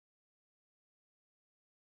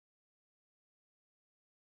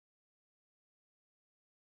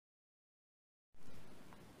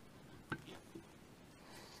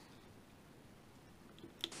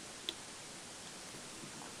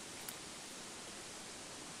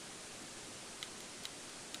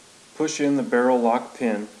Push in the barrel lock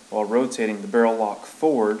pin while rotating the barrel lock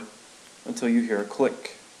forward until you hear a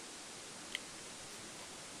click.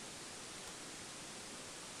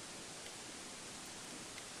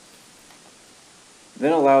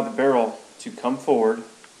 Then allow the barrel to come forward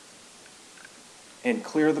and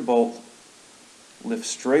clear the bolt. Lift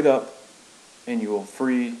straight up and you will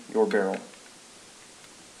free your barrel.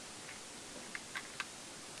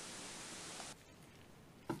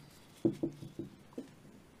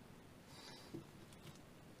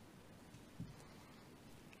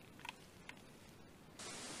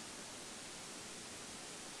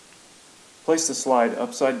 Place the slide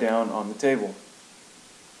upside down on the table.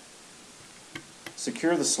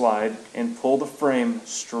 Secure the slide and pull the frame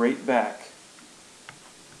straight back.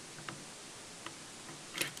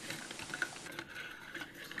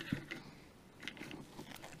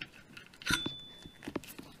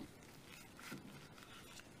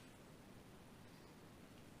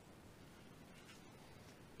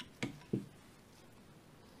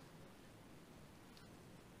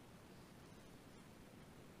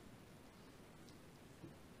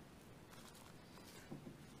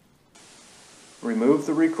 Remove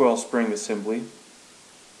the recoil spring assembly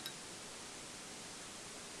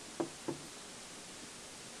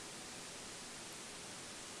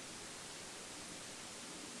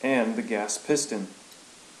and the gas piston.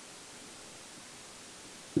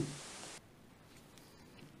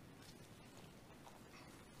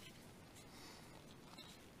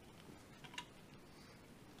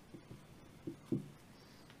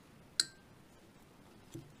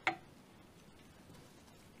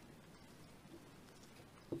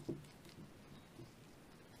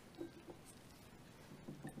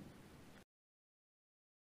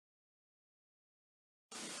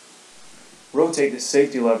 Rotate the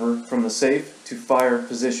safety lever from the safe to fire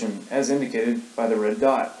position as indicated by the red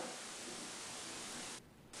dot.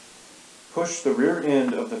 Push the rear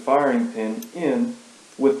end of the firing pin in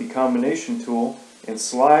with the combination tool and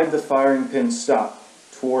slide the firing pin stop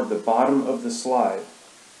toward the bottom of the slide.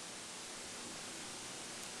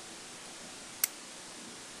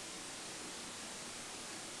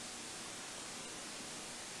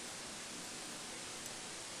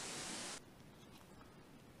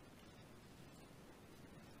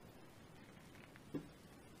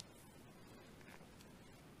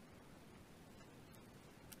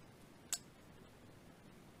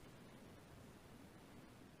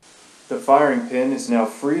 The firing pin is now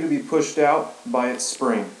free to be pushed out by its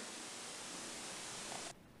spring.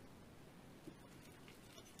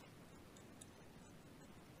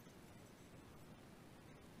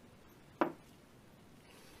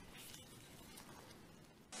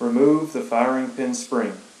 Remove the firing pin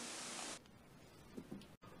spring.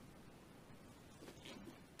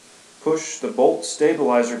 Push the bolt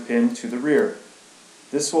stabilizer pin to the rear.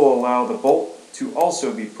 This will allow the bolt to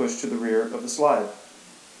also be pushed to the rear of the slide.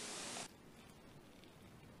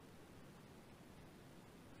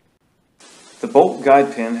 The bolt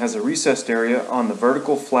guide pin has a recessed area on the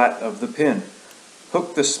vertical flat of the pin.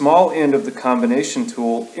 Hook the small end of the combination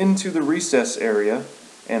tool into the recess area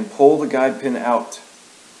and pull the guide pin out.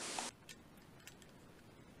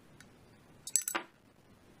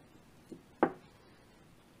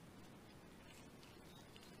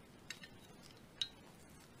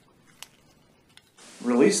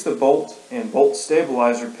 Release the bolt and bolt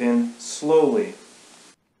stabilizer pin slowly.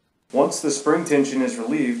 Once the spring tension is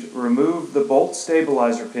relieved, remove the bolt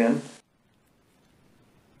stabilizer pin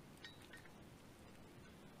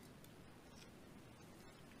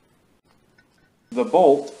the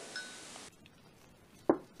bolt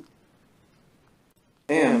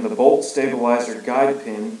and the bolt stabilizer guide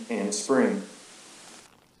pin and spring.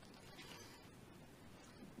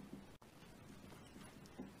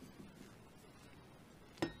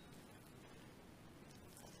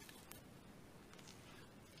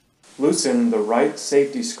 Loosen the right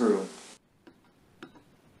safety screw.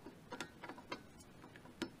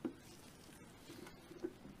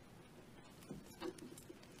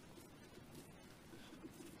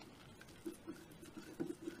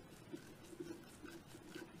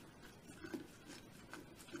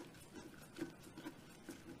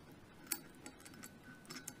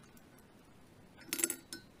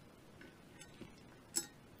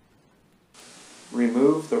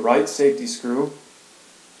 Remove the right safety screw,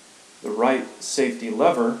 the right safety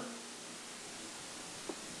lever,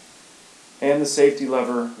 and the safety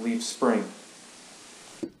lever leaf spring.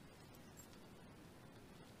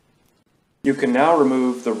 You can now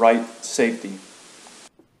remove the right safety.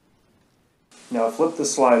 Now flip the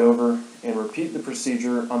slide over and repeat the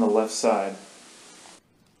procedure on the left side.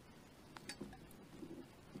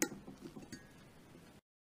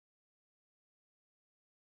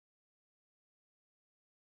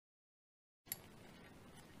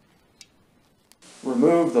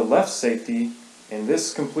 Remove the left safety, and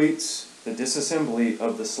this completes the disassembly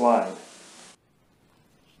of the slide.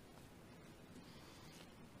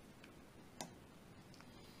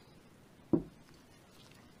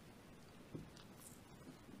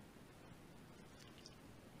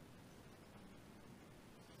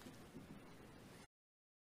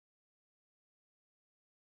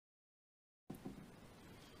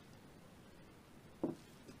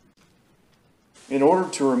 In order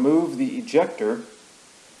to remove the ejector,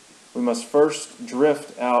 we must first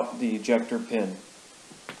drift out the ejector pin.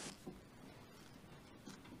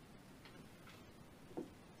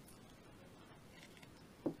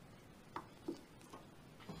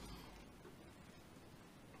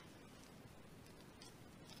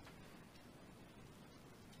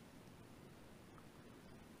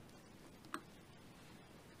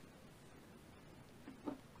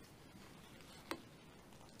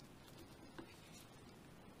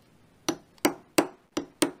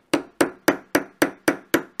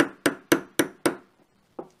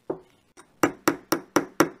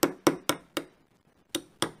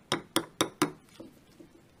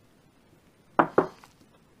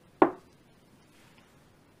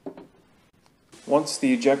 Once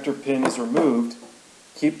the ejector pin is removed,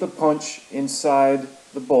 keep the punch inside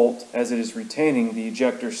the bolt as it is retaining the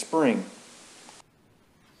ejector spring.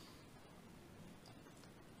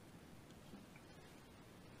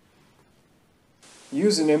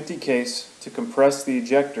 Use an empty case to compress the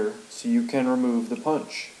ejector so you can remove the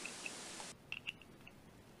punch.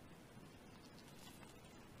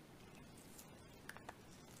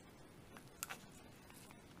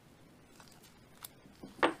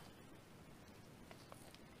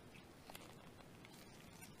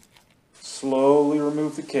 Slowly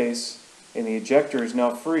remove the case, and the ejector is now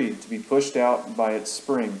free to be pushed out by its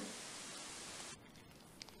spring.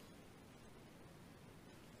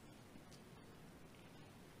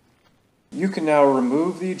 You can now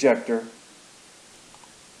remove the ejector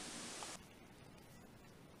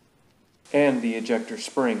and the ejector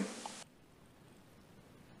spring.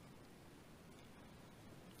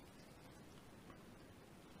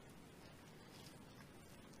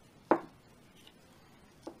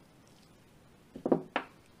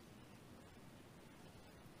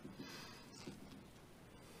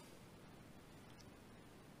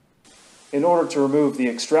 In order to remove the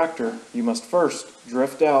extractor, you must first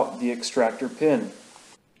drift out the extractor pin.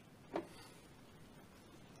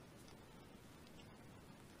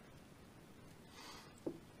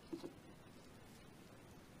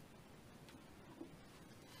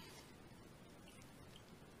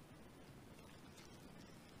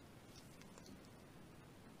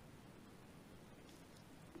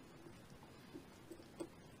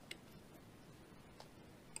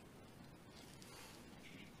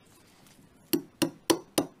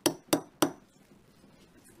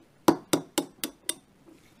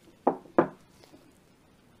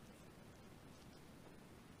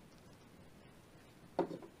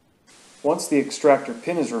 Once the extractor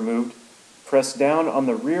pin is removed, press down on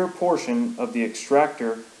the rear portion of the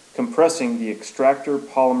extractor, compressing the extractor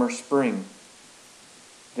polymer spring.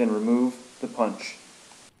 Then remove the punch.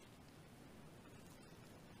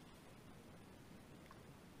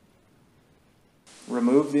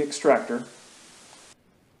 Remove the extractor.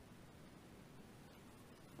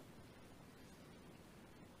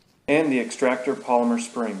 And the extractor polymer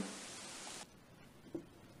spring.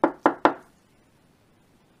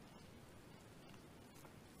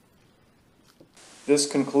 This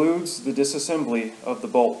concludes the disassembly of the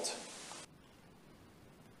bolt.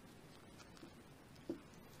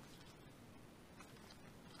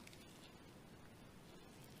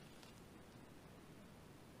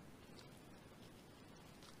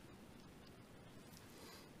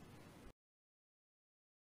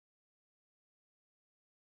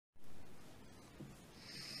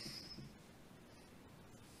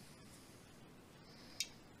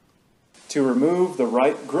 To remove the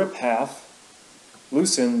right grip half,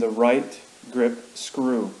 loosen the right grip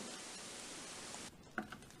screw.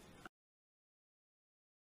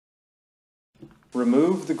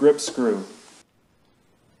 Remove the grip screw.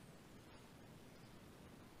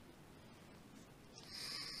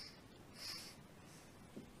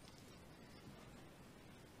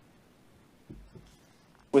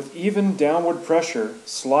 With even downward pressure,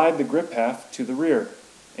 slide the grip half to the rear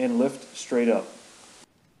and lift straight up.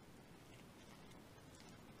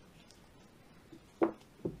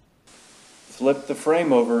 Flip the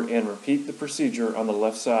frame over and repeat the procedure on the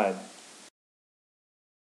left side.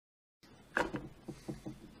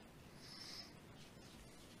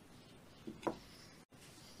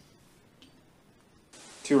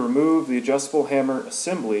 To remove the adjustable hammer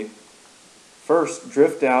assembly, first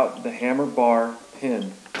drift out the hammer bar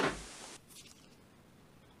pin.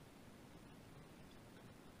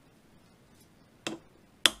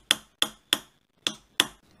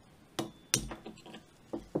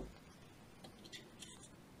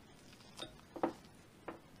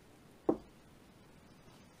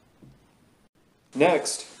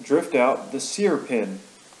 Next, drift out the sear pin.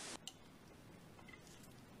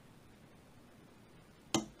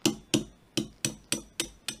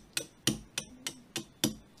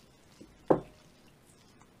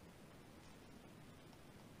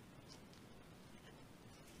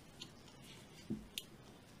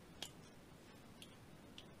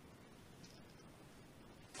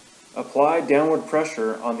 Apply downward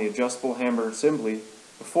pressure on the adjustable hammer assembly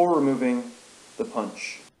before removing the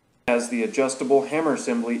punch, as the adjustable hammer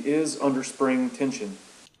assembly is under spring tension.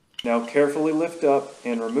 Now carefully lift up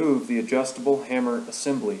and remove the adjustable hammer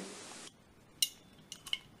assembly.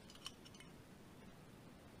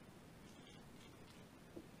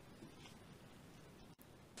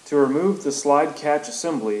 To remove the slide catch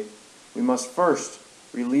assembly, we must first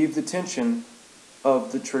relieve the tension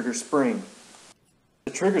of the trigger spring.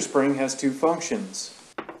 The trigger spring has two functions.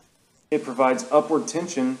 It provides upward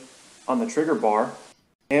tension on the trigger bar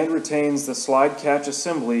and retains the slide catch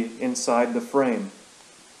assembly inside the frame.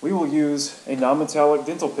 We will use a non-metallic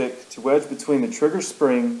dental pick to wedge between the trigger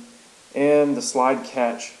spring and the slide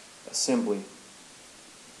catch assembly.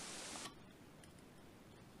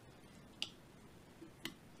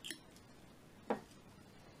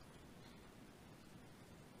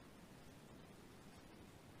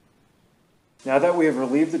 Now that we have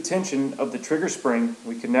relieved the tension of the trigger spring,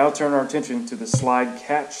 we can now turn our attention to the slide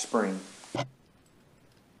catch spring.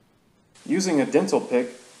 Using a dental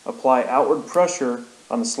pick, apply outward pressure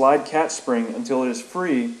on the slide catch spring until it is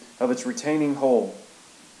free of its retaining hole.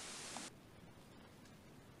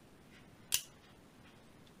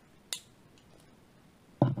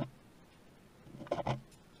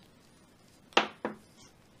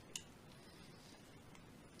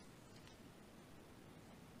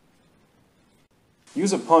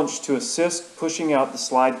 Use a punch to assist pushing out the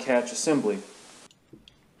slide catch assembly.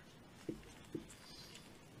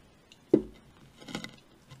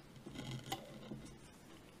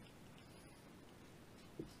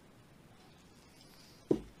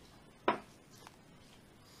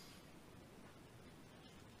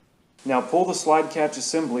 Now pull the slide catch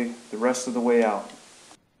assembly the rest of the way out.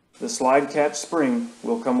 The slide catch spring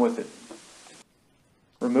will come with it.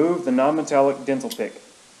 Remove the non-metallic dental pick.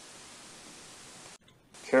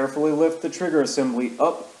 Carefully lift the trigger assembly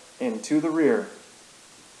up and to the rear.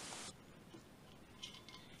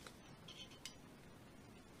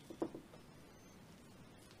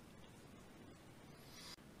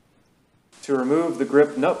 To remove the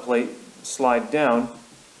grip nut plate, slide down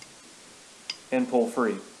and pull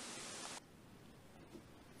free.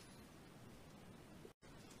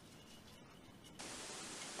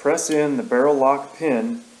 Press in the barrel lock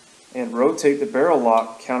pin and rotate the barrel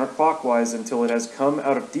lock counterclockwise until it has come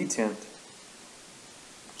out of detent.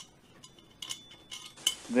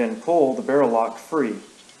 Then pull the barrel lock free.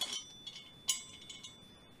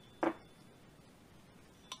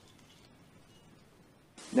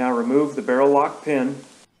 Now remove the barrel lock pin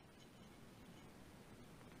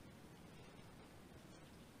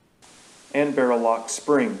and barrel lock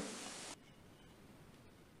spring.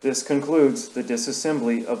 This concludes the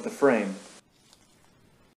disassembly of the frame.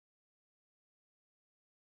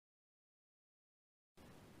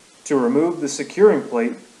 To remove the securing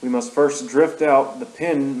plate, we must first drift out the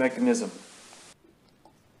pin mechanism.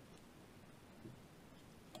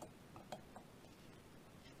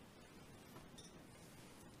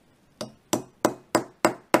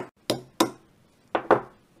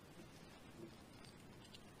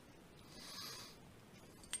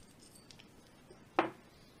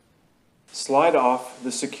 Slide off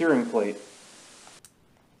the securing plate.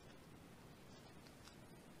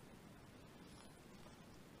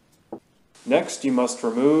 Next, you must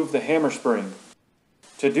remove the hammer spring.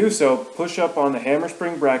 To do so, push up on the hammer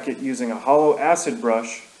spring bracket using a hollow acid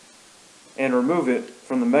brush and remove it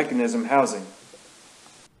from the mechanism housing.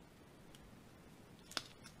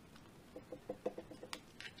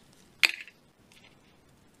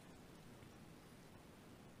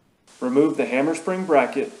 Remove the hammer spring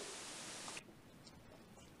bracket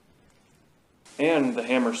and the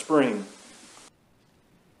hammer spring.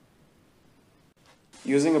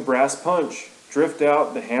 Using a brass punch, drift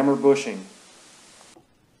out the hammer bushing.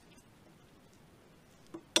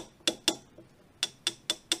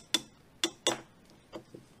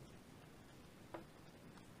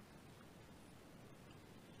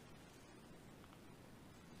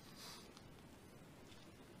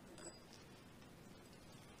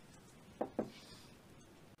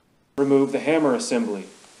 Remove the hammer assembly.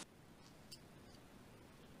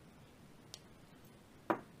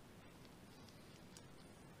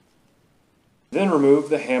 Then remove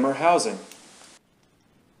the hammer housing.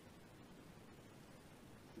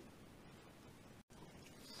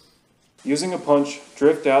 Using a punch,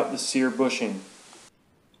 drift out the sear bushing.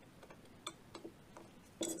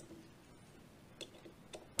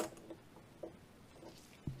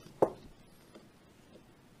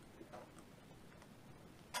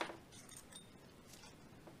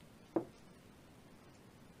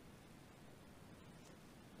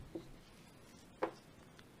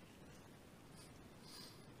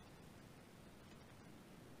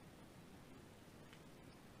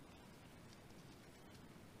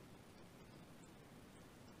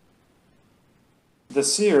 The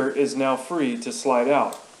sear is now free to slide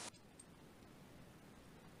out.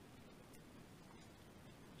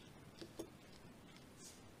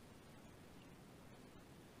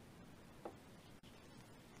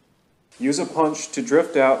 Use a punch to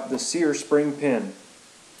drift out the sear spring pin.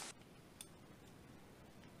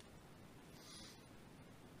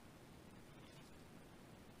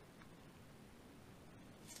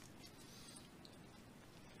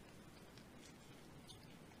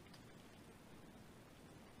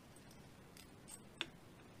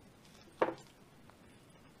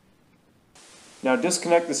 Now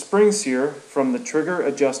disconnect the spring sear from the trigger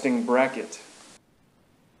adjusting bracket.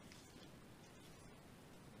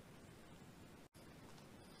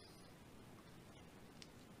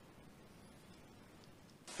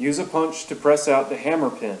 Use a punch to press out the hammer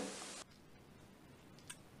pin.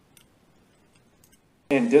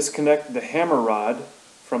 And disconnect the hammer rod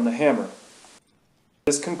from the hammer.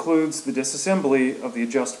 This concludes the disassembly of the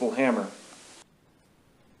adjustable hammer.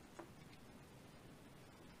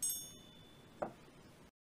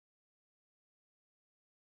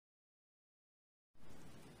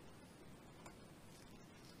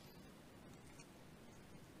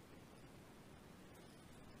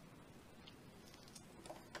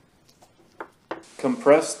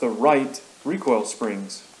 Compress the right recoil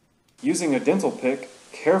springs. Using a dental pick,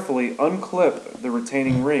 carefully unclip the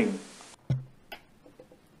retaining ring.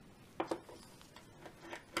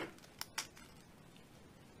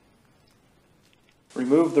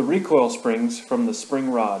 Remove the recoil springs from the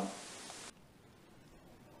spring rod.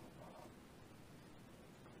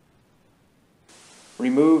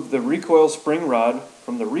 Remove the recoil spring rod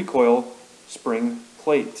from the recoil spring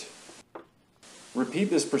plate. Repeat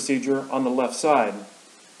this procedure on the left side.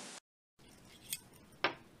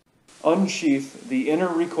 Unsheath the inner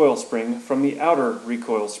recoil spring from the outer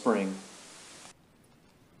recoil spring.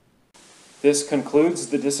 This concludes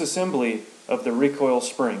the disassembly of the recoil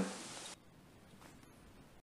spring.